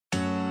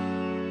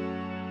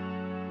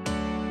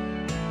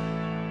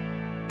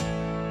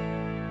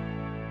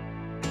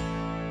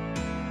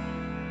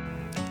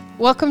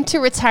Welcome to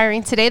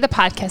Retiring Today, the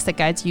podcast that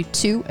guides you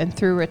to and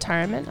through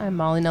retirement. I'm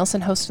Molly Nelson,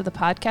 host of the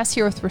podcast,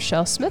 here with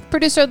Rochelle Smith,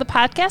 producer of the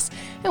podcast,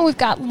 and we've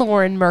got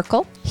Lauren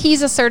Merkel.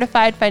 He's a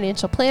certified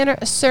financial planner,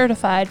 a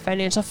certified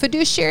financial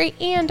fiduciary,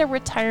 and a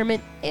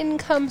retirement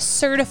income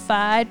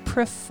certified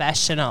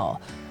professional.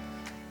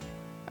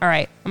 All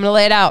right, I'm going to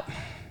lay it out.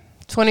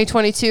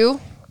 2022,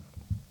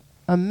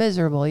 a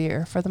miserable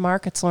year for the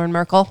markets, Lauren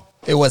Merkel.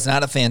 It was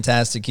not a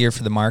fantastic year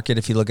for the market.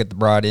 If you look at the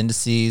broad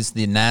indices,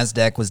 the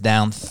NASDAQ was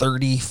down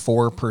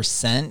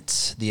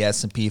 34%, the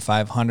S&P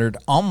 500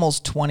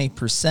 almost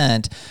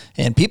 20%,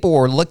 and people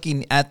were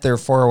looking at their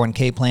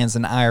 401k plans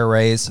and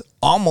IRAs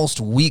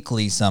almost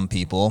weekly, some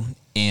people,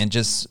 and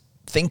just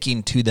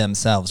thinking to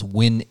themselves,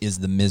 when is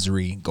the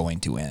misery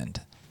going to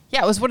end?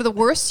 Yeah, it was one of the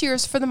worst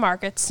years for the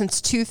markets since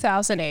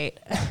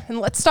 2008. And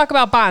let's talk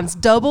about bonds.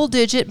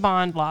 Double-digit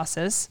bond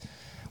losses.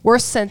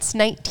 Worse since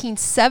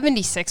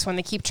 1976 when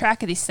they keep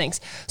track of these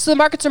things. So the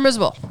markets are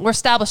miserable. We're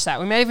established that.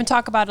 We may even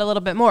talk about it a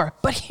little bit more.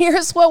 But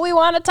here's what we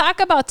want to talk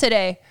about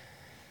today.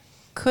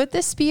 Could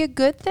this be a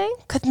good thing?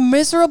 Could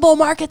miserable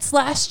markets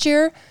last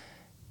year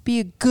be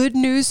a good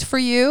news for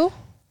you?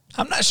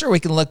 I'm not sure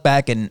we can look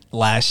back in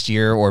last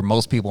year, or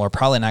most people are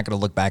probably not going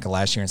to look back at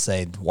last year and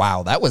say,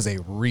 wow, that was a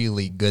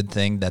really good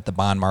thing that the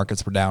bond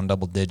markets were down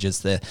double digits.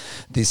 The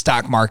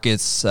stock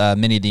markets,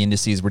 many of the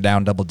indices were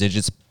down double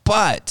digits.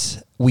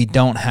 But we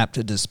don't have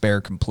to despair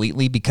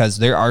completely, because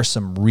there are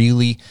some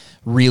really,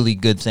 really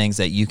good things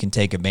that you can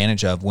take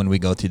advantage of when we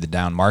go through the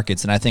down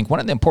markets. And I think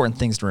one of the important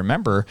things to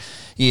remember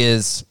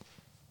is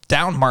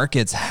down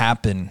markets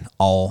happen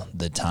all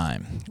the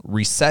time.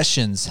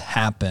 Recessions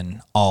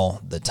happen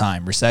all the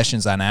time.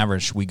 Recessions, on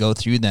average, we go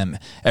through them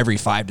every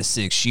 5 to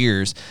 6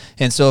 years.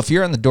 And so if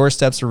you're on the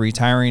doorsteps of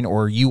retiring,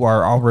 or you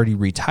are already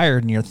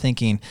retired and you're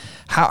thinking,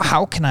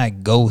 how can I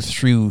go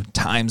through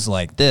times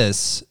like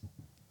this?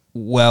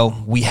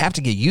 Well, we have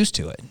to get used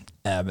to it.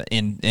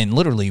 And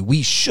literally,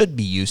 we should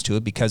be used to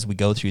it, because we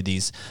go through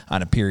these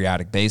on a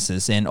periodic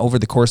basis. And over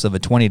the course of a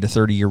 20 to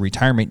 30 year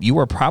retirement, you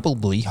are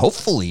probably,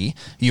 hopefully,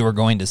 you are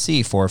going to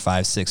see 4,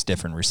 5, 6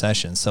 different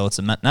recessions. So it's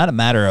not a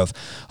matter of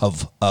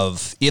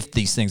if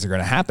these things are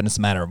going to happen. It's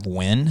a matter of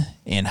when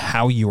and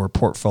how your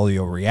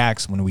portfolio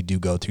reacts when we do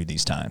go through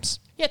these times.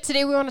 Yeah,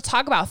 today we want to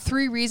talk about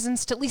 3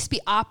 reasons to at least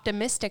be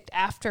optimistic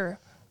after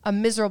a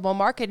miserable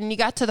market. And you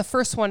got to the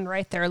first one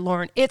right there,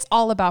 Lauren. It's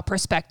all about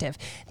perspective.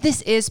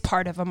 This is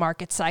part of a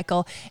market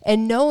cycle.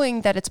 And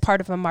knowing that it's part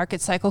of a market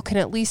cycle can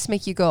at least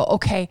make you go,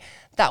 okay,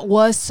 that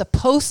was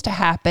supposed to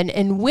happen.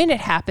 And when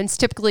it happens,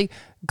 typically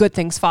good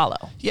things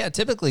follow. Yeah,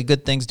 typically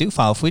good things do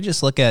follow. If we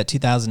just look at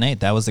 2008,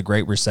 that was the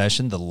Great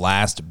Recession, the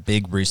last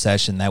big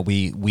recession that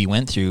we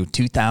went through.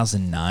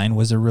 2009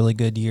 was a really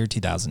good year.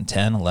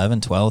 2010,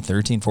 11, 12,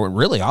 13, 14,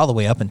 really all the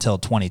way up until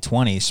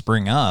 2020,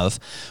 spring of,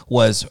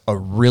 was a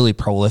really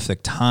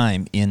prolific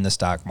time in the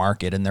stock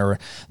market. And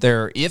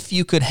there, if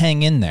you could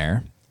hang in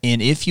there, and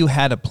if you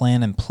had a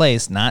plan in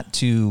place not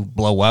to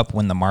blow up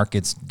when the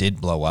markets did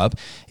blow up,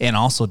 and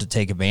also to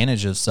take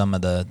advantage of some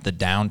of the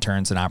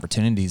downturns and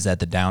opportunities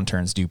that the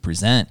downturns do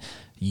present,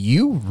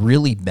 you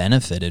really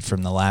benefited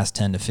from the last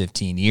 10 to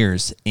 15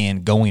 years.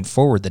 And going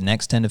forward, the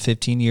next 10 to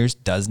 15 years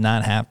does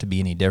not have to be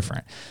any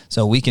different.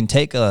 So we can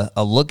take a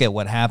look at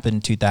what happened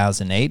in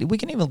 2008. We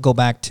can even go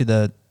back to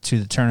the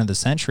turn of the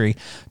century,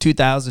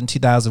 2000,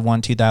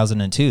 2001,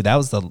 2002. That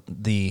was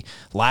the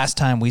last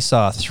time we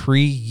saw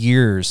 3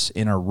 years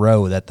in a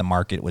row that the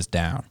market was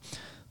down.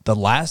 The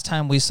last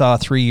time we saw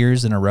 3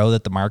 years in a row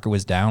that the market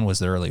was down was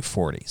the early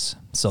 40s.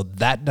 So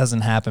that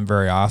doesn't happen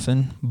very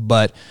often.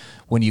 But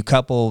when you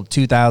couple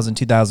 2000,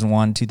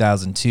 2001,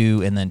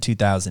 2002, and then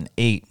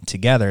 2008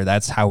 together,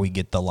 that's how we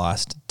get the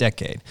lost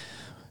decade.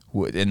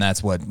 And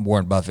that's what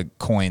Warren Buffett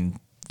coined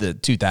the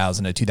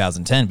 2000 to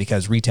 2010,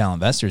 because retail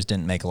investors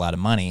didn't make a lot of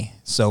money.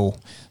 So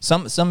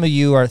some of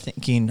you are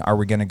thinking, are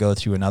we going to go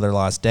through another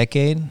lost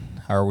decade?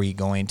 Are we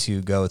going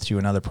to go through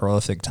another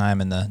prolific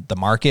time in the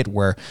market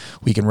where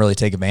we can really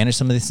take advantage of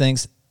some of these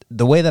things?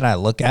 The way that I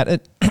look at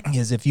it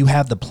is, if you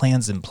have the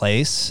plans in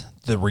place,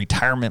 the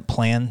retirement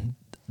plan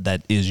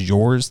that is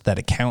yours, that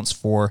accounts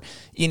for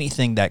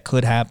anything that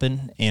could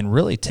happen and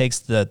really takes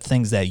the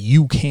things that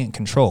you can't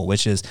control,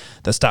 which is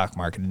the stock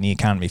market and the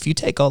economy. If you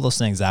take all those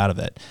things out of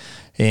it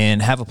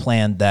and have a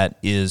plan that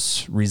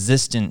is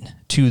resistant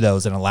to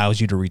those and allows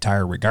you to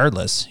retire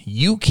regardless,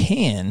 you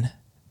can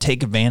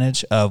take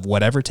advantage of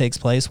whatever takes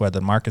place, whether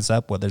the market's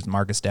up, whether the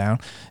market's down,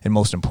 and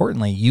most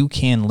importantly, you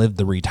can live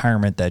the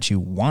retirement that you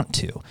want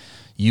to.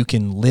 You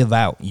can live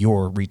out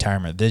your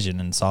retirement vision,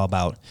 and it's all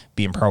about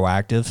being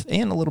proactive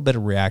and a little bit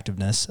of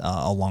reactiveness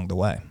along the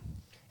way.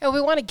 And we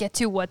want to get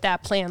to what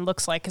that plan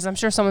looks like, because I'm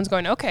sure someone's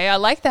going, okay, I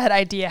like that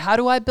idea. How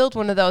do I build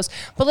one of those?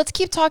 But let's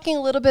keep talking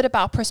a little bit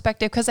about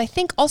perspective, because I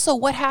think also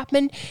what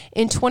happened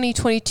in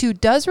 2022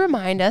 does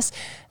remind us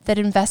that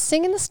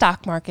investing in the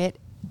stock market,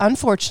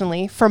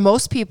 unfortunately, for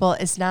most people,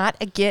 is not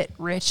a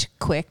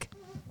get-rich-quick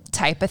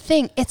type of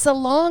thing. It's a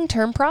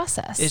long-term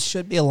process. It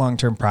should be a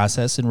long-term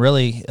process, and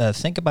really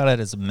think about it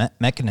as a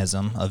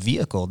mechanism, a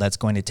vehicle that's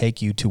going to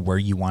take you to where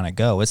you want to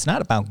go. It's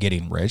not about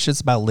getting rich.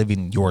 It's about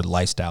living your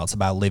lifestyle. It's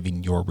about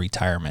living your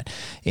retirement.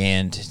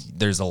 And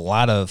there's a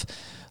lot of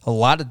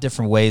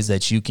different ways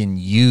that you can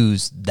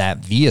use that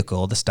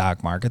vehicle, the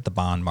stock market, the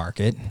bond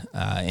market,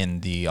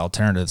 and the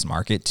alternatives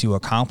market to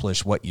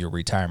accomplish what your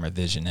retirement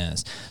vision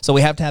is. So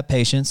we have to have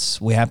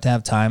patience. We have to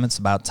have time. It's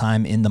about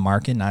time in the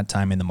market, not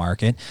time in the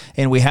market.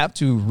 And we have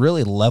to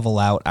really level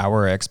out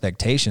our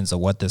expectations of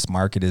what this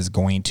market is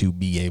going to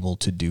be able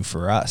to do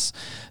for us.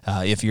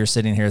 If you're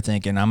sitting here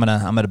thinking, I'm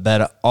gonna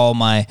bet all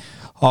my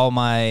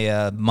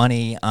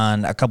money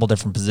on a couple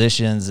different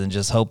positions and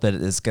just hope that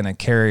it's going to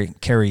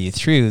carry you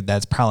through,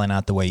 that's probably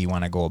not the way you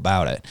want to go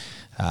about it.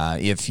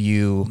 If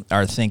you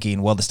are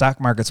thinking, well, the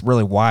stock market's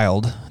really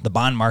wild, the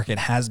bond market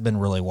has been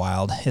really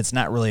wild, it's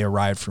not really a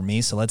ride for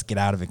me, so let's get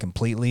out of it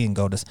completely and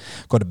go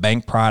to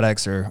bank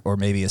products or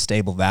maybe a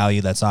stable value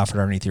that's offered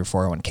underneath your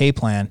 401k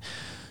plan.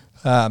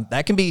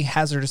 That can be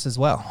hazardous as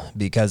well,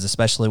 because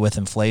especially with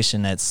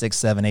inflation at 6,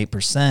 7,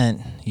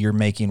 8%, you're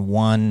making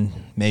 1,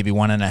 maybe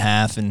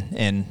 1.5,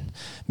 and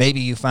maybe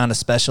you found a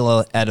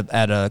special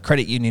at a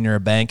credit union or a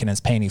bank and it's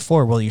paying you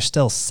 4. Well, you're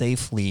still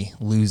safely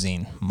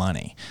losing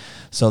money.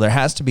 So there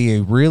has to be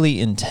a really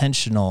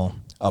intentional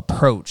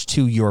approach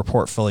to your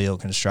portfolio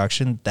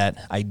construction that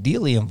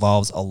ideally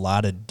involves a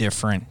lot of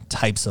different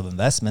types of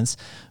investments,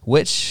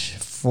 which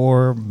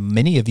for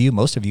many of you,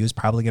 most of you, is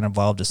probably going to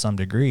involve to some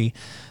degree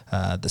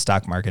the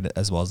stock market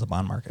as well as the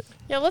bond market.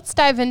 Yeah, let's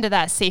dive into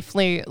that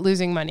safely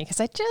losing money, because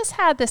I just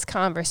had this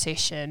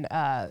conversation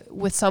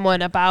with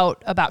someone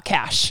about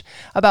cash,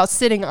 about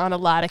sitting on a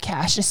lot of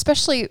cash,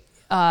 especially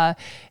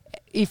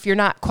if you're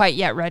not quite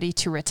yet ready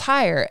to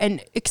retire,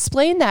 and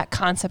explain that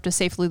concept of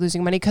safely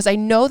losing money, because I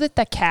know that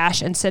the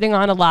cash and sitting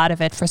on a lot of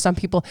it for some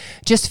people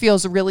just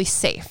feels really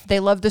safe. They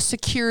love the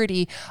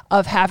security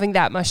of having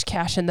that much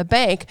cash in the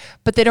bank,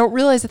 but they don't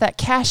realize that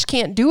cash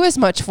can't do as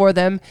much for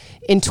them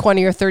in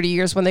 20 or 30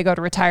 years when they go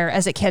to retire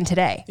as it can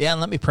today. Yeah, and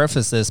let me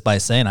preface this by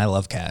saying I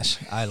love cash.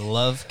 I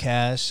love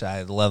cash.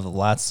 I love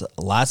lots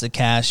of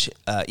cash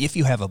if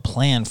you have a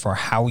plan for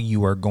how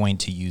you are going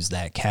to use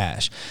that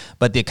cash.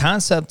 But the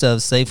concept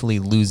of safely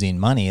losing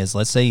money is,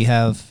 let's say you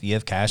have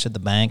cash at the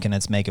bank and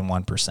it's making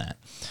 1%.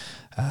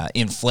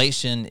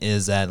 Inflation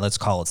is at, let's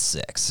call it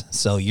 6.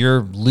 So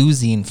you're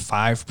losing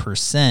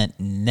 5%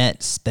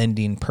 net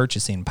spending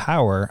purchasing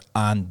power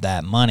on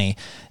that money.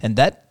 And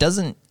that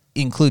doesn't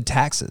include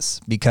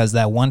taxes, because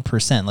that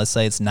 1%, let's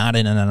say it's not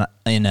in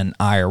an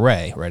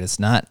IRA, right? It's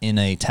not in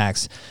a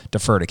tax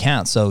deferred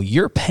account. So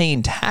you're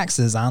paying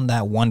taxes on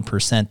that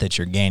 1% that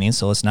you're gaining.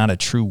 So it's not a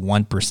true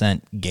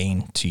 1%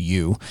 gain to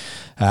you,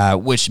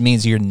 which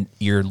means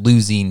you're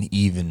losing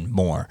even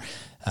more.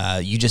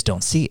 You just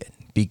don't see it,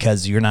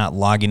 because you're not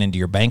logging into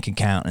your bank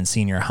account and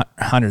seeing your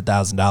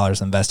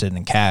 $100,000 invested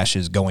in cash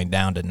is going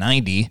down to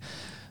 90.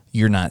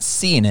 You're not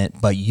seeing it,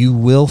 but you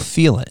will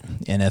feel it.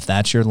 And if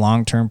that's your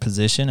long-term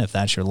position, if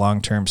that's your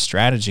long-term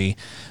strategy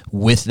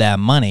with that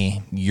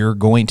money, you're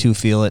going to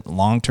feel it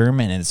long-term,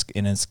 and it's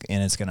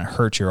going to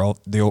hurt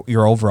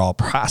your overall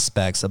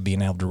prospects of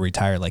being able to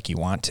retire like you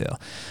want to.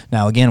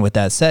 Now, again, with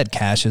that said,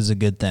 cash is a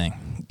good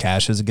thing.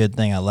 Cash is a good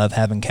thing. I love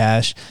having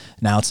cash.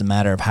 Now it's a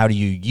matter of how do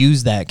you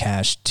use that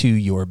cash to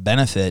your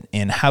benefit,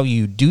 and how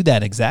you do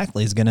that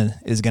exactly is going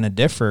to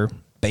differ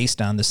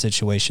based on the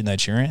situation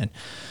that you're in.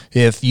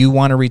 If you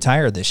want to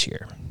retire this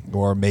year,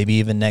 or maybe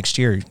even next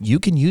year, you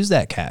can use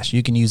that cash.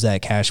 You can use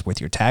that cash with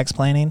your tax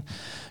planning.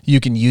 You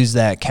can use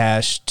that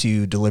cash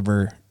to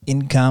deliver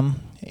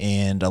income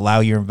and allow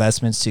your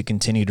investments to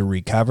continue to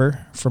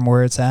recover from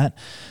where it's at.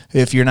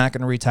 If you're not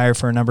going to retire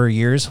for a number of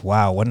years,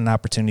 wow, what an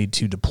opportunity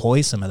to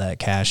deploy some of that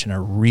cash in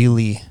a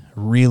really,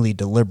 really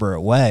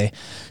deliberate way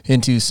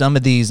into some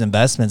of these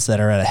investments that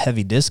are at a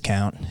heavy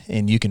discount,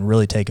 and you can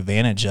really take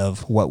advantage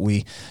of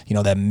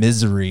that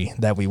misery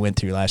that we went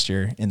through last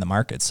year in the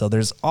market. So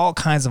there's all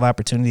kinds of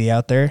opportunity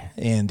out there,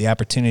 and the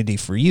opportunity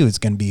for you is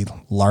going to be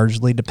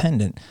largely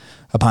dependent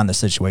upon the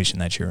situation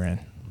that you're in.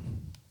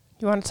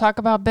 You want to talk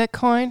about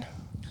Bitcoin?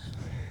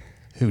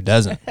 Who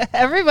doesn't?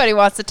 Everybody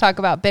wants to talk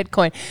about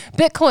Bitcoin.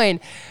 Bitcoin,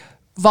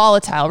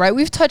 volatile, right?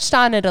 We've touched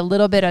on it a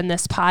little bit on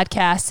this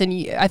podcast,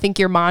 and I think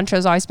your mantra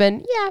has always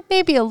been, yeah,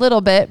 maybe a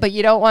little bit, but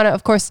you don't want to,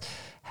 of course,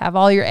 have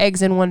all your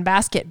eggs in one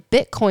basket.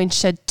 Bitcoin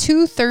shed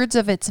 2/3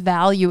 of its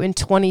value in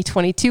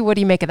 2022. What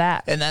do you make of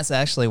that? And that's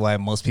actually why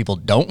most people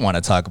don't want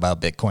to talk about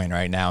Bitcoin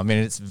right now. I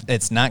mean,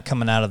 it's not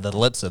coming out of the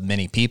lips of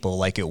many people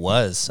like it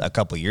was a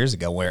couple years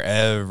ago, where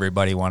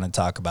everybody wanted to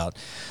talk about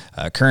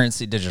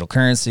currency, digital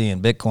currency,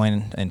 and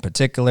Bitcoin in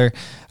particular.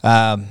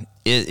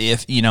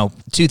 If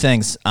two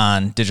things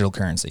on digital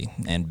currency,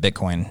 and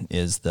Bitcoin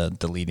is the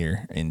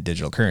leader in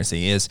digital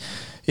currency, is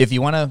if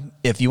you want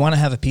to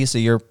have a piece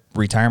of your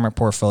retirement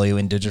portfolio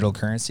in digital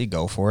currency,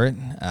 go for it.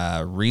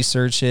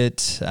 Research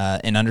it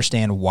and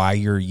understand why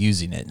you're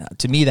using it.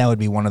 To me, that would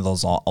be one of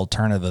those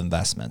alternative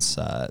investments.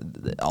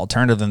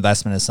 Alternative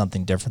investment is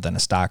something different than a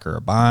stock or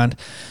a bond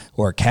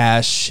or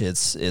cash.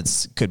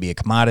 It's could be a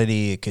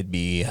commodity, it could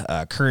be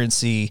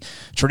currency,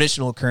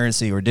 traditional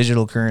currency or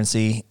digital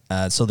currency.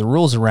 So the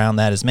rules around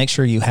that is make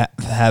sure you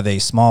have a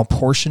small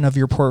portion of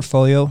your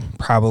portfolio,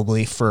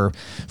 probably for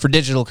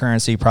digital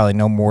currency, probably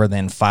no more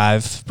than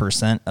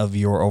 5% of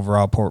your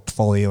overall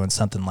portfolio and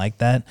something like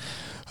that.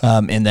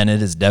 And then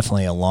it is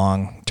definitely a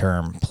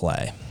long-term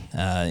play.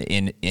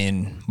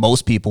 In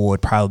most people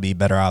would probably be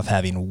better off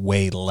having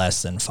way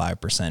less than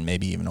 5%,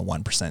 maybe even a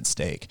 1%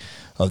 stake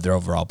of their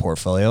overall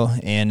portfolio.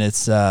 And it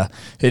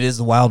is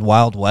the wild,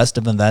 wild west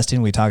of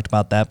investing. We talked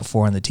about that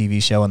before in the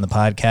TV show and the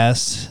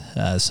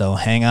podcast. So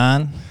hang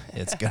on.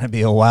 It's going to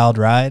be a wild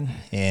ride,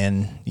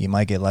 and you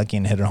might get lucky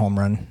and hit a home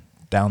run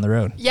down the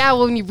road. Yeah,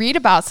 well, when you read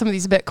about some of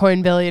these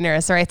Bitcoin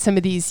billionaires, right, some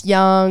of these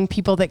young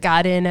people that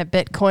got in at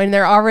Bitcoin,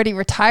 they're already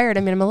retired.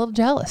 I mean, I'm a little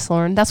jealous,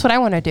 Lauren. That's what I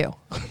want to do.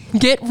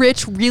 Get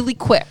rich really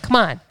quick. Come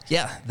on.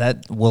 Yeah,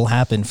 that will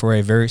happen for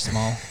a very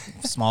small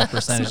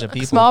percentage of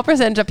people. Small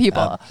percentage of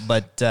people.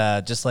 But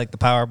just like the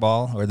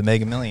Powerball or the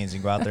Mega Millions, you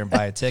can go out there and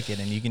buy a ticket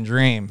and you can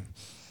dream.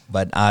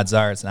 But odds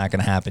are it's not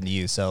going to happen to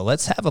you. So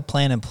let's have a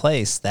plan in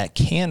place that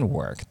can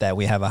work, that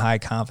we have a high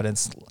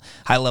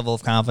level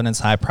of confidence,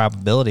 high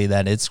probability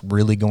that it's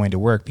really going to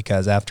work,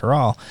 because after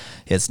all,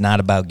 it's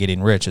not about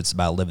getting rich. It's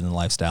about living the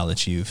lifestyle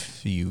that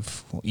you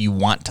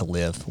want to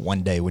live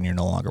one day when you're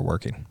no longer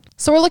working.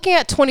 So we're looking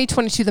at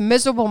 2022, the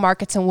miserable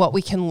markets and what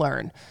we can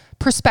learn.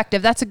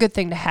 Perspective, that's a good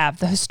thing to have.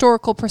 The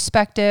historical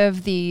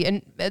perspective,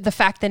 the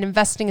fact that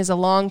investing is a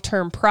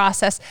long-term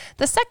process.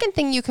 The second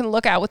thing you can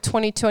look at with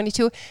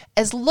 2022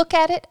 is look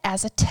at it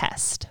as a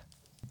test.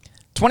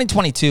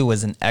 2022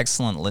 was an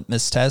excellent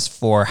litmus test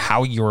for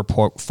how your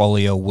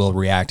portfolio will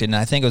react. And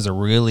I think it was a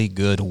really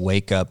good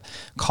wake-up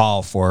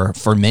call for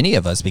many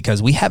of us,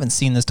 because we haven't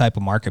seen this type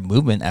of market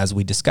movement, as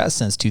we discussed,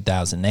 since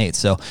 2008.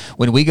 So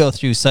when we go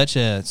through such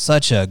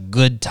a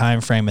good time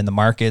frame in the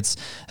markets,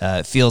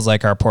 it feels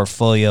like our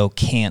portfolio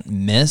can't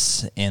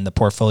miss, and the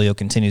portfolio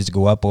continues to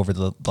go up over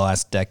the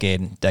last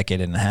decade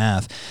and a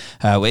half.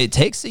 It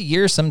takes a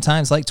year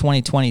sometimes like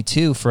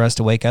 2022 for us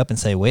to wake up and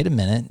say, wait a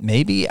minute,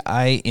 maybe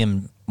I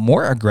am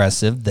more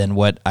aggressive than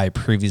what I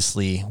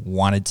previously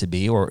wanted to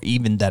be, or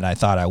even that I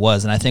thought I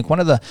was. And I think one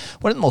of the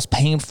most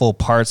painful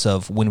parts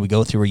of when we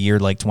go through a year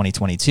like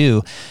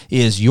 2022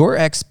 is your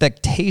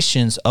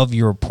expectations of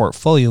your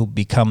portfolio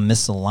become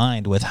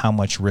misaligned with how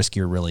much risk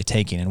you're really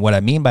taking. And what I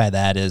mean by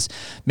that is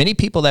many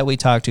people that we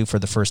talk to for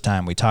the first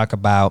time, we talk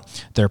about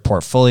their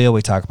portfolio,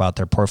 we talk about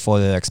their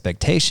portfolio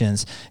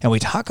expectations, and we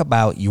talk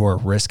about your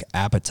risk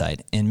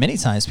appetite. And many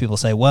times people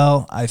say,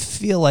 well, I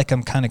feel like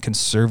I'm kind of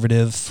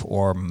conservative,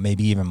 or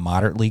maybe even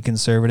moderately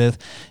conservative.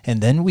 And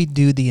then we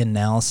do the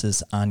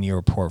analysis on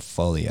your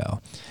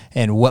portfolio.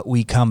 And what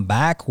we come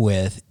back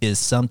with is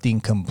something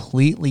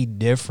completely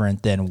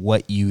different than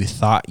what you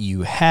thought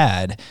you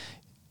had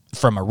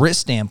from a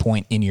risk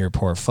standpoint in your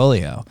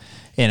portfolio.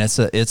 And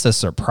it's a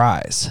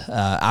surprise.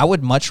 I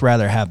would much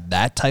rather have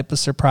that type of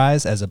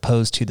surprise as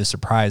opposed to the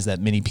surprise that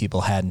many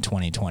people had in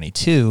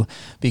 2022,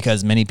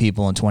 because many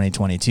people in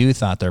 2022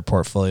 thought their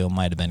portfolio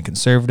might have been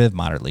conservative,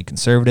 moderately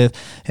conservative,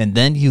 and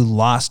then you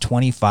lost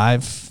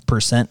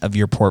 25% of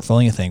your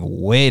portfolio. You think,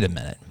 wait a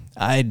minute,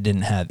 I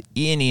didn't have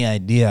any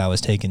idea I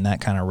was taking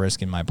that kind of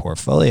risk in my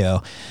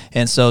portfolio.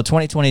 And so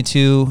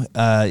 2022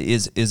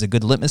 is a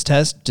good litmus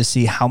test to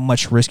see how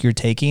much risk you're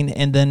taking,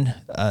 and then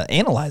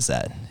analyze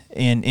that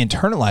and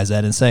internalize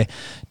that and say,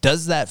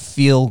 does that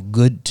feel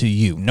good to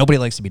you? Nobody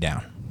likes to be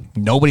down.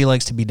 Nobody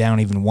likes to be down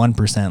even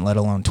 1%, let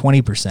alone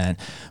 20%.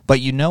 But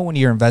when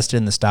you're invested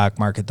in the stock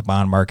market, the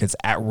bond markets,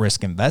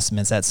 at-risk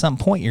investments, at some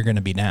point you're going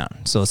to be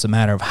down. So it's a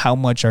matter of how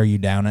much are you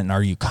down, and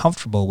are you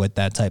comfortable with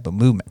that type of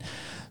movement?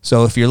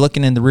 So if you're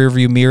looking in the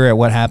rearview mirror at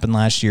what happened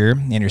last year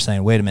and you're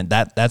saying, wait a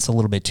minute, that's a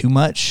little bit too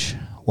much,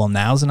 well,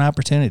 now's an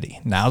opportunity.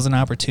 Now's an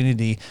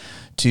opportunity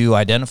to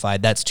identify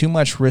that's too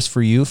much risk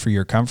for you, for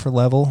your comfort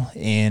level,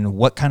 and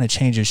what kind of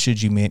changes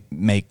should you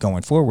make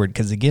going forward?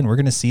 Because again, we're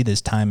going to see this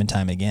time and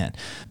time again.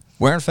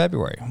 We're in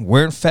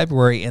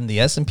February, and the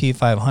S&P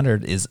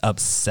 500 is up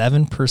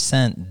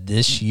 7%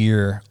 this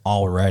year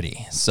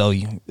already. So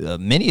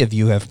many of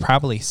you have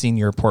probably seen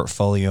your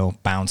portfolio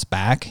bounce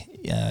back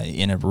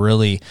in a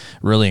really,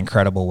 really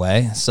incredible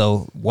way.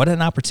 So what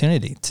an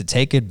opportunity to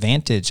take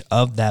advantage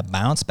of that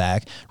bounce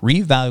back,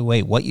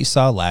 reevaluate what you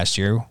saw last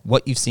year,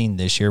 what you've seen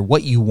this year,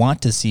 what you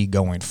want to see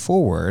going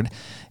forward,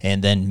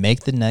 and then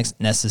make the next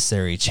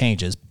necessary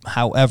changes.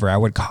 However, I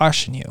would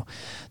caution you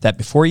that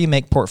before you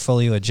make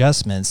portfolio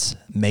adjustments,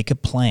 make a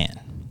plan.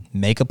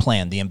 Make a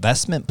plan. The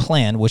investment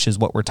plan, which is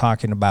what we're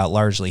talking about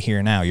largely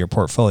here now, your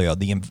portfolio,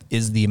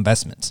 is the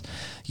investments.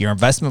 Your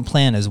investment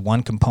plan is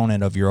one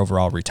component of your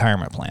overall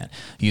retirement plan.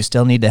 You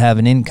still need to have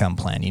an income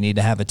plan. You need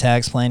to have a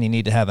tax plan. You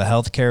need to have a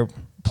healthcare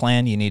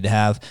plan. You need to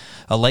have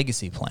a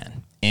legacy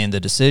plan. And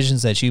the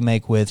decisions that you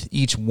make with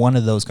each one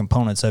of those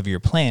components of your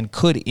plan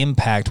could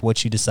impact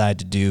what you decide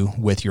to do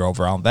with your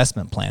overall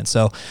investment plan.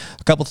 So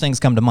a couple things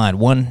come to mind.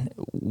 One,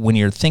 when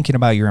you're thinking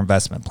about your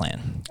investment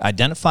plan,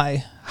 identify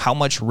how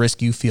much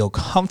risk you feel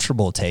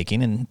comfortable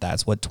taking, and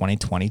that's what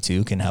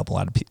 2022 can help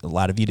a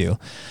lot of you do.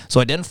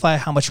 So identify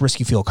how much risk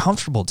you feel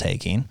comfortable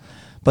taking,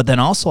 but then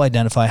also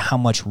identify how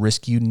much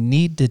risk you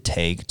need to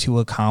take to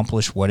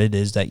accomplish what it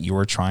is that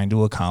you're trying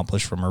to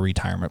accomplish from a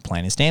retirement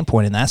planning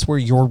standpoint. And that's where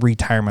your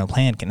retirement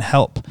plan can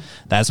help.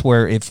 That's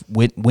where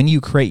when you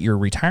create your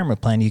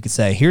retirement plan, you can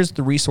say, here's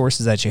the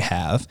resources that you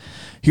have.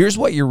 Here's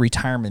what your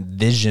retirement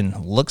vision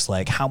looks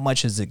like. How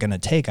much is it going to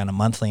take on a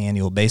monthly,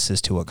 annual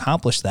basis to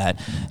accomplish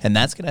that? And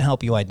that's going to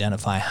help you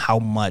identify how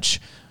much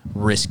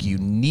risk you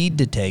need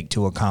to take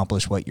to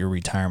accomplish what your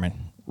retirement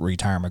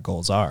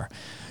goals are.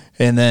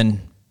 And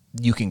then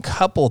you can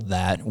couple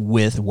that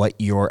with what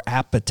your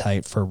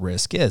appetite for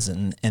risk is,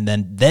 and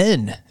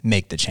then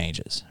make the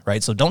changes,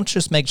 right? So don't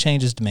just make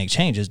changes to make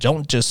changes.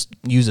 Don't just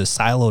use a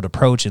siloed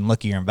approach and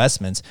look at your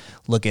investments.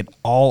 Look at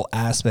all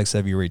aspects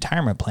of your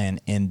retirement plan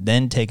and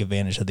then take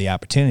advantage of the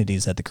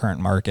opportunities that the current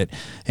market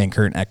and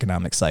current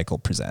economic cycle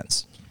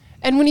presents.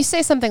 And when you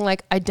say something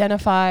like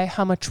identify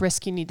how much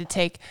risk you need to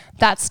take,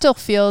 that still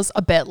feels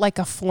a bit like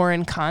a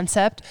foreign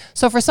concept.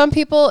 So for some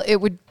people, it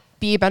would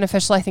be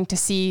beneficial, I think, to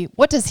see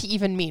what does he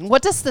even mean?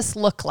 What does this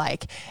look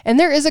like? And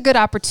there is a good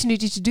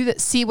opportunity to do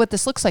that, see what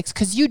this looks like,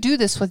 because you do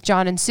this with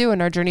John and Sue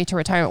in our Journey to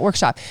Retirement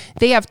workshop.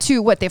 They have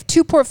two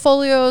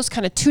portfolios,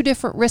 kind of two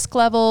different risk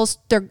levels.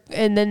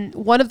 And then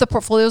one of the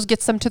portfolios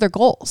gets them to their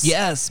goals.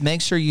 Yes,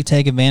 make sure you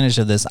take advantage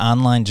of this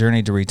online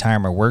Journey to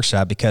Retirement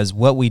workshop, because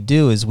what we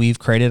do is we've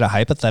created a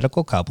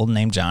hypothetical couple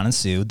named John and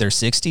Sue. They're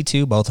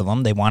 62, both of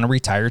them. They want to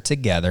retire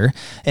together,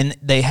 and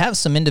they have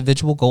some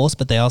individual goals,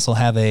 but they also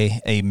have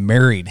a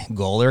married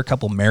goal. There are a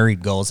couple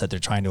married goals that they're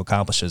trying to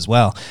accomplish as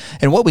well.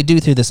 And what we do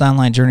through this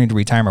online Journey to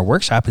Retirement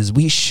workshop is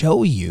we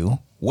show you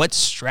what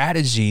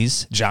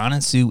strategies John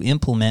and Sue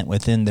implement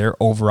within their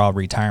overall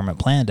retirement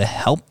plan to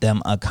help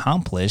them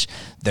accomplish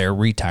their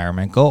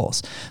retirement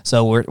goals.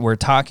 So we're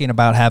talking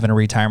about having a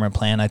retirement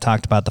plan. I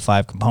talked about the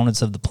 5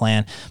 components of the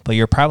plan, but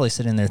you're probably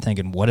sitting there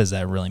thinking, what does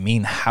that really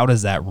mean? How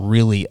does that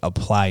really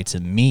apply to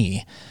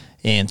me?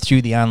 And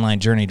through the online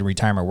Journey to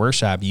Retirement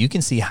workshop, you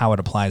can see how it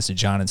applies to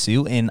John and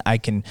Sue. And I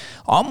can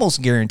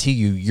almost guarantee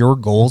you your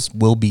goals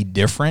will be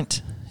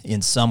different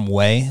in some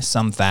way,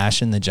 some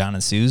fashion than John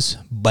and Sue's,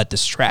 but the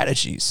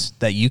strategies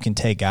that you can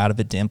take out of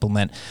it to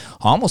implement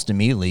almost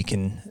immediately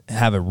can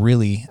have a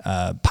really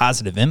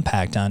positive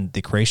impact on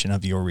the creation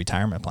of your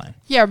retirement plan.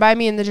 Yeah, by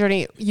me in the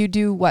journey, you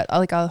do what,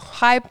 like a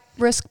high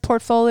risk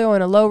portfolio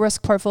and a low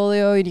risk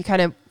portfolio, and you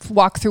kind of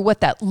walk through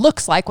what that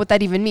looks like, what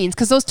that even means,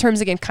 because those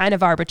terms, again, kind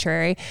of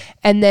arbitrary.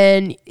 And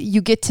then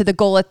you get to the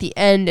goal at the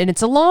end, and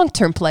it's a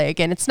long-term play.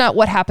 Again, it's not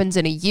what happens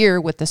in a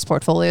year with this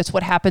portfolio, it's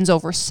what happens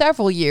over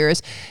several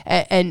years,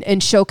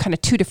 and show kind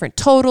of 2 different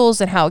totals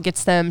and how it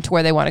gets them to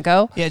where they want to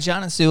go. Yeah,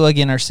 John and Sue,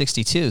 again, are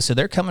 62, so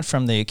they're coming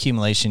from the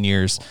accumulation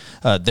years,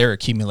 their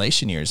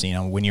accumulation years. You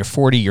know, when you're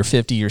 40, you're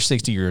 50, you're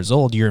 60 years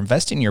old, you're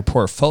investing your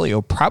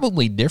portfolio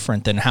probably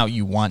different than how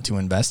you want to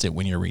invest it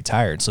when you're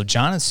retired. So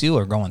John and Sue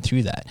are going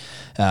through that.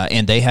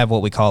 And they have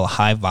what we call a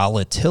high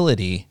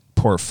volatility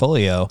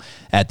portfolio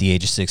at the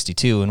age of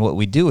 62. And what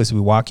we do is we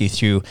walk you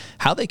through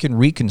how they can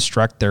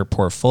reconstruct their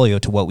portfolio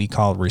to what we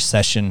call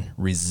recession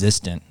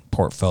resistant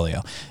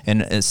portfolio.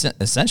 And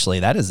essentially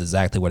that is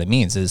exactly what it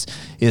means is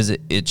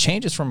it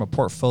changes from a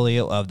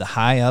portfolio of the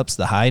high ups,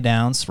 the high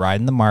downs,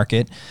 riding the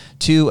market,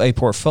 to a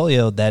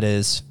portfolio that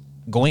is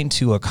going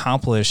to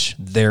accomplish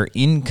their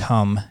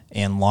income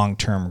and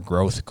long-term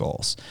growth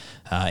goals.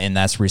 And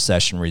that's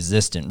recession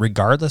resistant,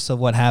 regardless of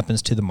what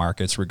happens to the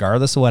markets,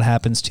 regardless of what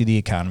happens to the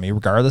economy,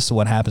 regardless of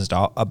what happens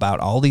to about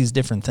all these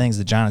different things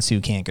that John and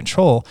Sue can't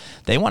control.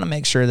 They want to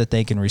make sure that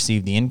they can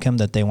receive the income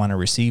that they want to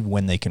receive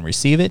when they can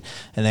receive it.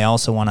 And they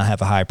also want to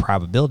have a high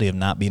probability of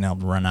not being able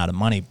to run out of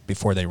money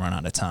before they run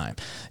out of time.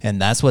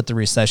 And that's what the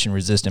recession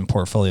resistant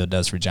portfolio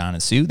does for John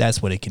and Sue.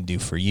 That's what it can do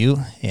for you.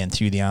 And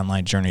through the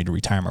online Journey to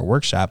Retirement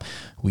workshop,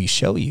 we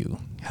show you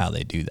how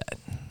they do that.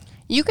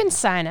 You can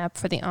sign up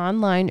for the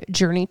online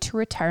Journey to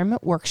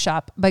Retirement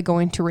workshop by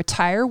going to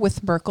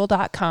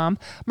retirewithmerkle.com.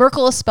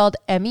 Merkle is spelled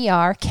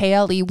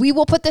M-E-R-K-L-E. We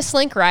will put this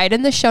link right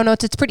in the show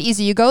notes. It's pretty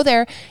easy. You go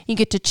there, you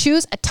get to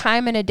choose a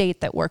time and a date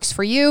that works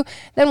for you.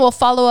 Then we'll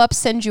follow up,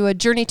 send you a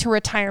Journey to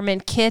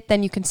Retirement kit.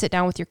 Then you can sit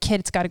down with your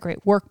kid. It's got a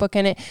great workbook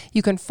in it.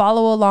 You can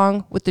follow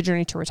along with the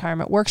Journey to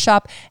Retirement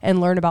workshop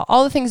and learn about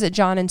all the things that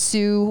John and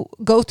Sue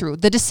go through,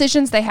 the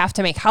decisions they have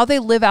to make, how they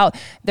live out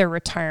their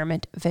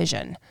retirement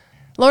vision.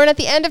 Lauren, at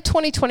the end of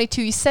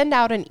 2022, you send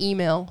out an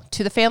email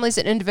to the families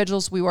and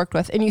individuals we worked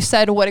with, and you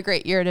said what a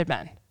great year it had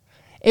been.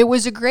 It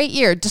was a great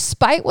year,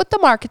 despite what the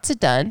markets had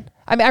done.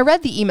 I mean, I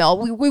read the email.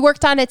 We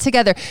worked on it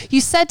together.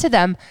 You said to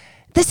them,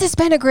 this has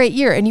been a great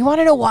year. And you want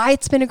to know why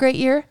it's been a great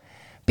year?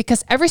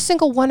 Because every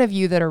single one of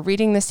you that are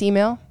reading this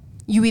email,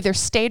 you either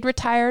stayed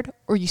retired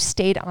or you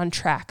stayed on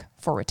track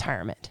for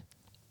retirement.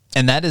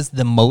 And that is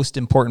the most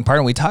important part.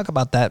 And we talk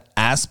about that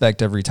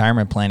aspect of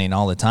retirement planning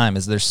all the time,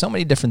 is there's so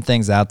many different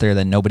things out there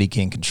that nobody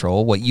can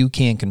control. What you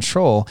can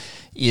control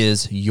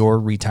is your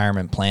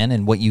retirement plan.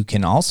 And what you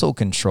can also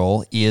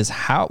control is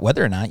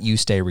whether or not you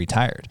stay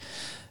retired.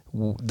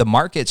 The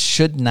market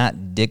should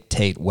not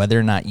dictate whether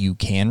or not you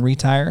can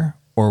retire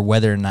or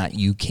whether or not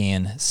you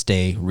can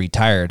stay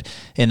retired.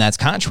 And that's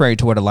contrary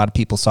to what a lot of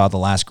people saw the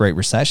last Great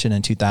Recession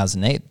in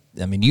 2008.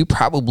 I mean, you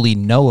probably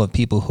know of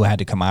people who had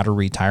to come out of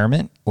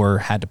retirement or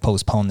had to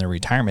postpone their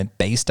retirement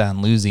based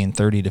on losing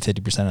 30 to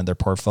 50% of their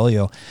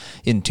portfolio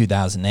in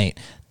 2008.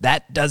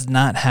 That does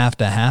not have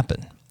to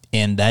happen.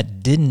 And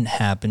that didn't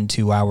happen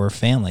to our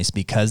families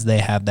because they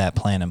have that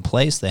plan in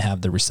place. They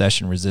have the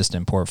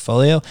recession-resistant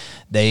portfolio.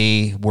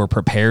 They were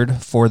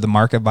prepared for the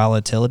market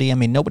volatility. I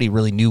mean, nobody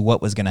really knew what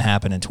was going to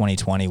happen in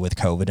 2020 with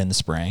COVID in the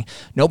spring.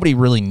 Nobody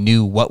really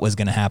knew what was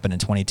going to happen in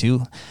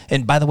 22.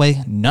 And by the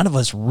way, none of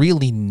us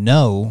really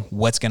know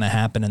what's going to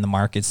happen in the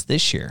markets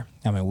this year.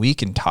 I mean, we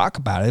can talk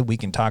about it. We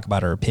can talk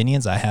about our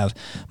opinions. I have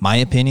my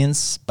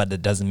opinions, but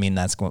it doesn't mean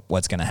that's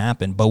what's going to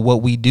happen. But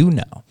what we do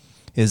know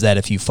is that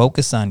if you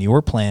focus on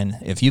your plan,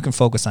 if you can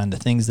focus on the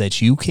things that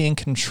you can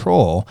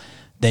control,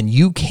 then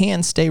you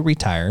can stay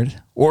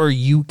retired or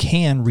you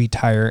can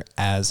retire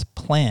as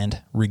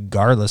planned,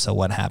 regardless of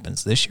what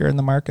happens this year in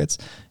the markets,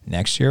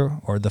 next year,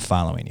 or the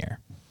following year.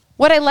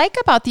 What I like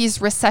about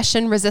these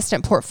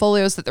recession-resistant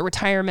portfolios that the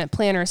retirement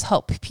planners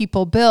help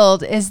people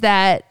build is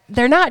that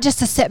they're not just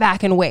to sit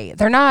back and wait.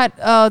 They're not,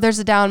 oh, there's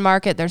a down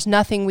market, there's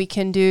nothing we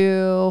can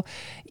do.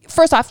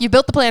 First off, you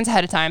built the plans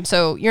ahead of time,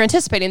 so you're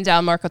anticipating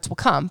down markets will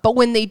come. But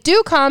when they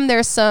do come,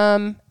 there's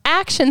some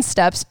action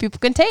steps people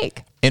can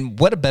take. And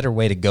what a better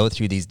way to go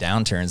through these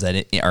downturns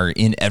that are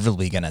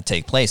inevitably going to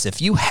take place.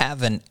 If you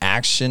have an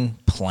action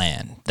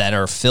plan that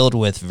are filled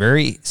with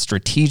very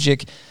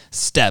strategic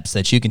steps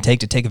that you can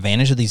take to take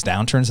advantage of these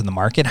downturns in the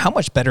market, how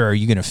much better are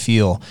you going to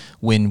feel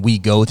when we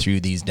go through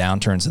these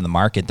downturns in the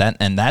market?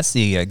 That's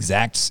the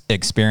exact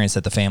experience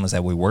that the families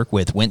that we work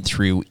with went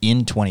through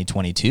in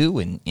 2022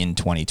 and in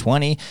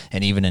 2020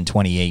 and even in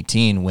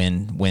 2018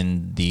 when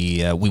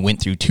we went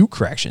through two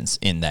corrections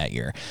in that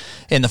year.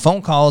 And the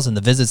phone calls and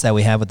the visits that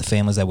we have with the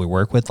families that we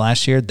work with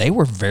last year, they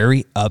were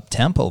very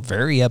up-tempo,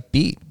 very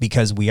upbeat,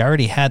 because we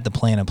already had the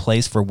plan in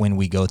place for when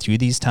we go through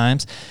these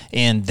times.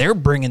 And they're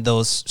bringing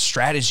those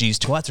strategies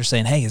to us. They're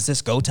saying, hey, is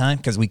this go time?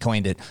 Because we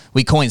coined it.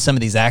 We coined some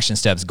of these action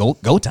steps go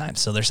time.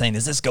 So they're saying,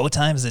 is this go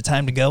time? Is it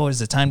time to go?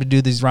 Is it time to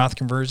do these Roth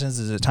conversions?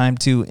 Is it time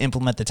to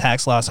implement the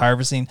tax loss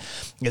harvesting?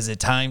 Is it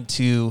time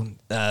to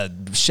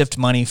shift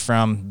money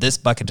from this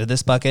bucket to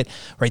this bucket?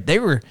 Right? They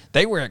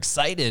were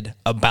excited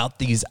about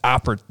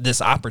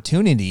this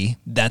opportunity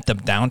that the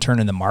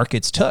downturn in the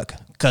markets took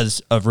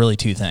because of really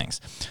two things.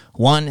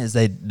 One is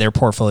their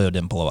portfolio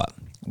didn't blow up.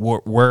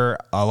 Were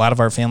a lot of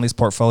our family's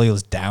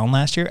portfolios down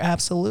last year?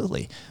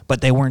 Absolutely.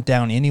 But they weren't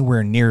down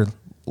anywhere near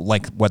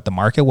like what the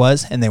market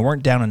was, and they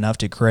weren't down enough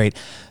to create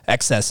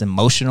excess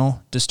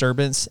emotional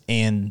disturbance,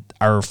 and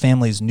our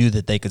families knew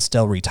that they could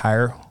still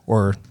retire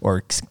or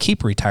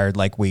keep retired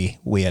like we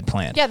had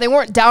planned. Yeah, they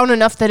weren't down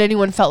enough that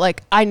anyone felt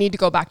like, I need to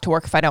go back to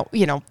work if I don't,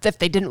 if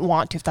they didn't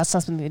want to, if that's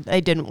not something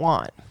they didn't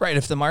want. Right.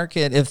 If the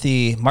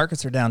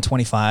markets are down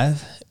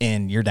 25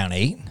 and you're down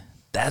 8,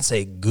 that's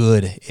a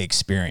good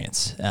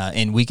experience.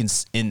 And we can,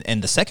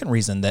 and the second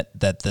reason that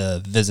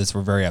the visits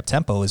were very up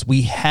tempo is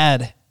we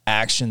had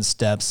action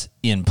steps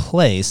in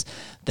place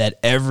that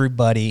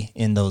everybody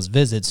in those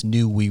visits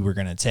knew we were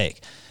going to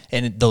take.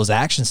 And those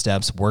action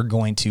steps were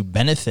going to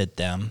benefit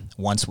them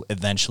once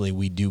eventually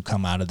we do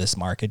come out of this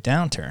market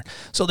downturn.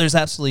 So there's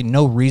absolutely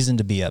no reason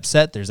to be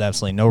upset. There's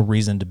absolutely no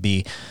reason to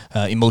be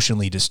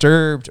emotionally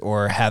disturbed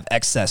or have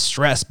excess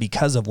stress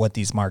because of what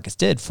these markets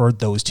did for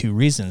those two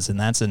reasons. And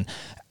that's an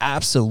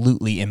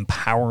absolutely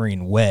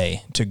empowering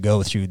way to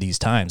go through these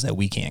times that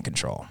we can't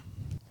control.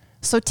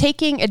 So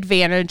taking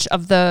advantage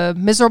of the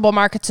miserable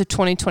markets of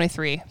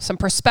 2023, some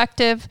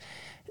perspective,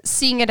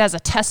 seeing it as a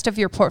test of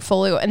your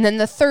portfolio. And then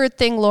the third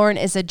thing, Lauren,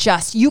 is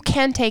adjust. You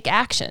can take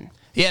action.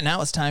 Yeah,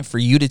 now it's time for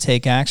you to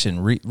take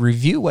action.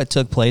 Review what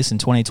took place in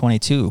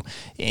 2022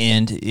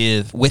 and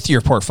with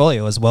your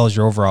portfolio as well as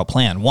your overall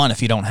plan. One,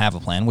 if you don't have a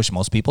plan, which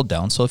most people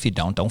don't, so if you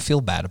don't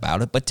feel bad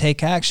about it, but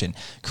take action.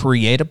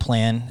 Create a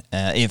plan.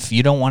 If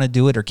you don't want to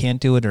do it or can't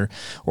do it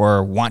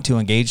or want to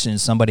engage in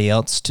somebody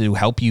else to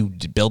help you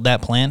build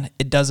that plan,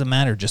 it doesn't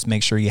matter. Just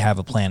make sure you have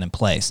a plan in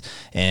place.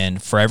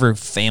 And for every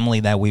family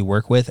that we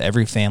work with,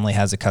 every family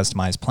has a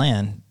customized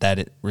plan that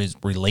it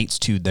relates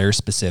to their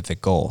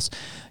specific goals.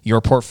 Your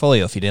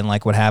portfolio, if you didn't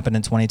like what happened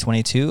in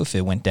 2022, if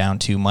it went down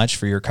too much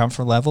for your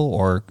comfort level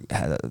or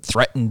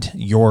threatened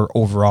your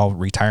overall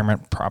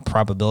retirement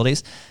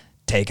probabilities,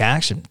 take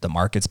action. The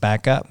market's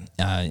back up,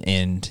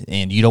 and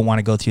you don't want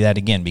to go through that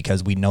again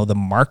because we know the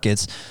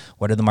markets.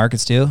 What do the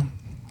markets do?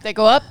 They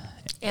go up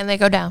and they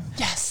go down.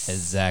 Yes.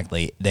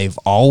 Exactly. They've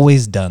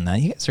always done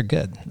that. You guys are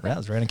good. That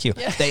was right on cue.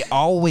 Yeah. They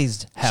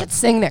always have. Should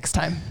sing next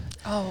time.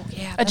 Oh,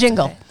 yeah. A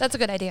jingle. Okay. That's a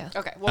good idea.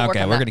 Okay, we'll work Okay,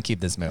 on we're that. going to keep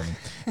this moving.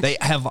 They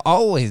have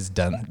always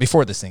done,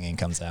 before the singing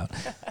comes out,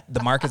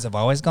 the markets have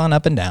always gone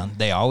up and down.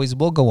 They always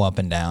will go up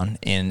and down.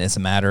 And it's a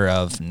matter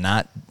of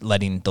not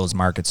letting those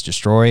markets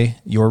destroy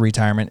your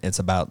retirement. It's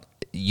about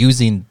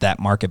using that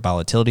market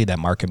volatility, that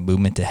market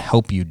movement to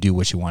help you do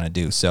what you want to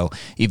do. So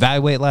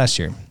evaluate last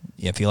year.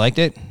 If you liked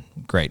it,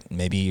 great.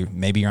 Maybe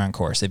you're on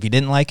course. If you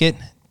didn't like it,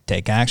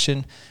 take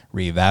action,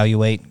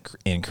 reevaluate,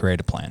 and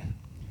create a plan.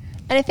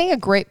 And I think a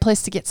great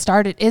place to get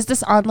started is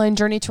this online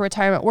Journey to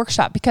Retirement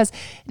workshop, because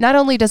not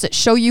only does it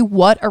show you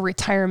what a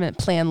retirement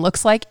plan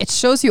looks like, it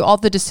shows you all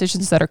the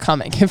decisions that are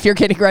coming if you're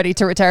getting ready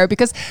to retire,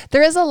 because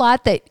there is a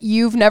lot that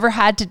you've never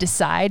had to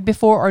decide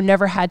before or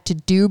never had to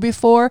do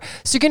before.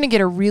 So you're going to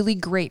get a really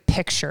great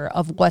picture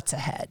of what's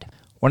ahead.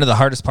 One of the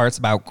hardest parts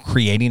about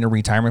creating a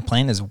retirement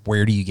plan is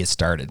where do you get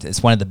started?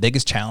 It's one of the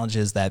biggest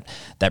challenges that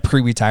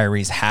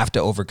pre-retirees have to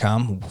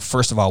overcome.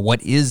 First of all,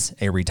 what is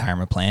a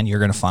retirement plan? You're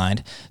going to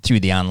find through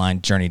the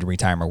online Journey to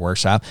Retirement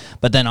workshop.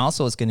 But then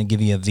also it's going to give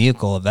you a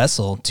vehicle, a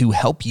vessel to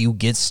help you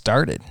get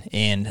started.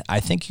 And I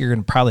think you're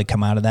going to probably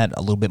come out of that a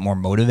little bit more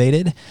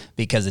motivated,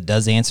 because it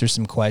does answer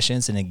some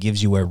questions and it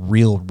gives you a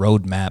real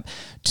roadmap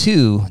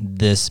to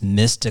this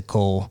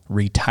mystical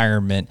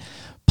retirement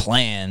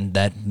plan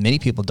that many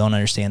people don't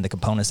understand the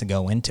components that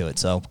go into it.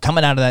 So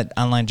coming out of that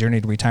online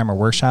Journey to Retirement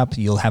workshop,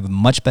 you'll have a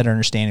much better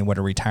understanding what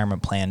a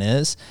retirement plan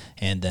is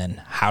and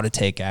then how to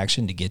take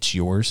action to get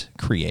yours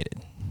created.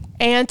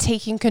 And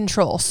taking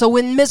control. So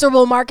when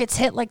miserable markets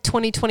hit like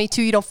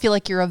 2022, you don't feel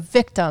like you're a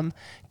victim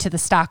to the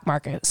stock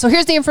market. So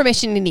here's the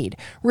information you need.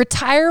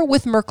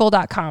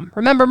 Retirewithmerkle.com.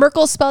 Remember,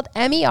 Merkle is spelled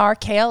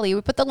MERKLE. We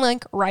put the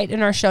link right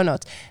in our show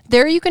notes.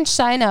 There you can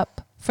sign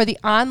up for the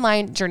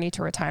online Journey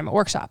to Retirement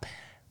workshop.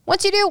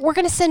 Once you do, we're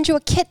going to send you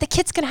a kit. The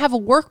kit's going to have a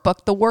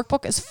workbook. The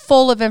workbook is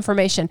full of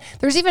information.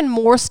 There's even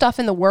more stuff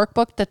in the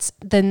workbook that's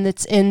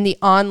in the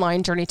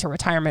online Journey to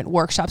Retirement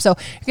workshop. So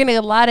you're going to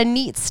get a lot of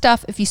neat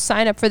stuff if you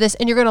sign up for this,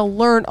 and you're going to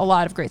learn a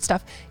lot of great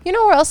stuff. You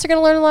know where else you're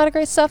going to learn a lot of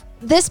great stuff?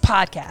 This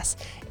podcast.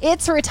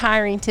 It's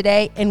Retiring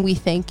Today, and we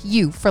thank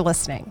you for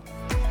listening.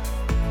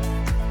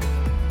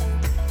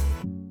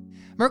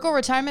 Merkle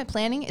Retirement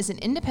Planning is an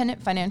independent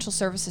financial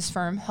services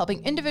firm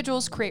helping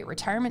individuals create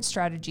retirement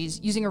strategies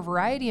using a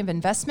variety of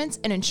investments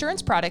and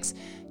insurance products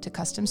to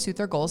custom suit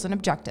their goals and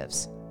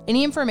objectives.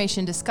 Any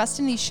information discussed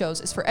in these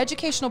shows is for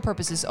educational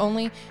purposes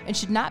only and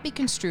should not be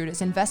construed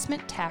as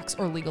investment, tax,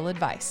 or legal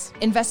advice.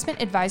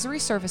 Investment advisory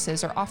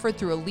services are offered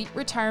through Elite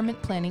Retirement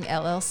Planning,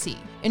 LLC.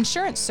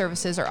 Insurance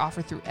services are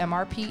offered through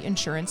MRP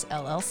Insurance,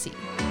 LLC.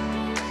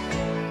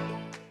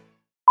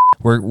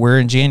 We're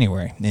in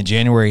January, and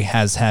January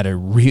has had a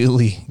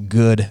really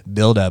good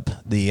buildup.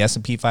 The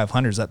S&P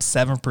 500 is up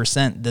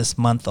 7% this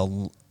month.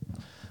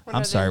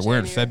 I'm sorry, we're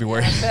in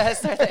February.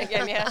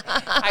 Yeah,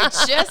 I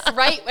just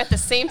right at the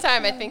same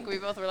time, I think we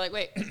both were like,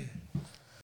 wait.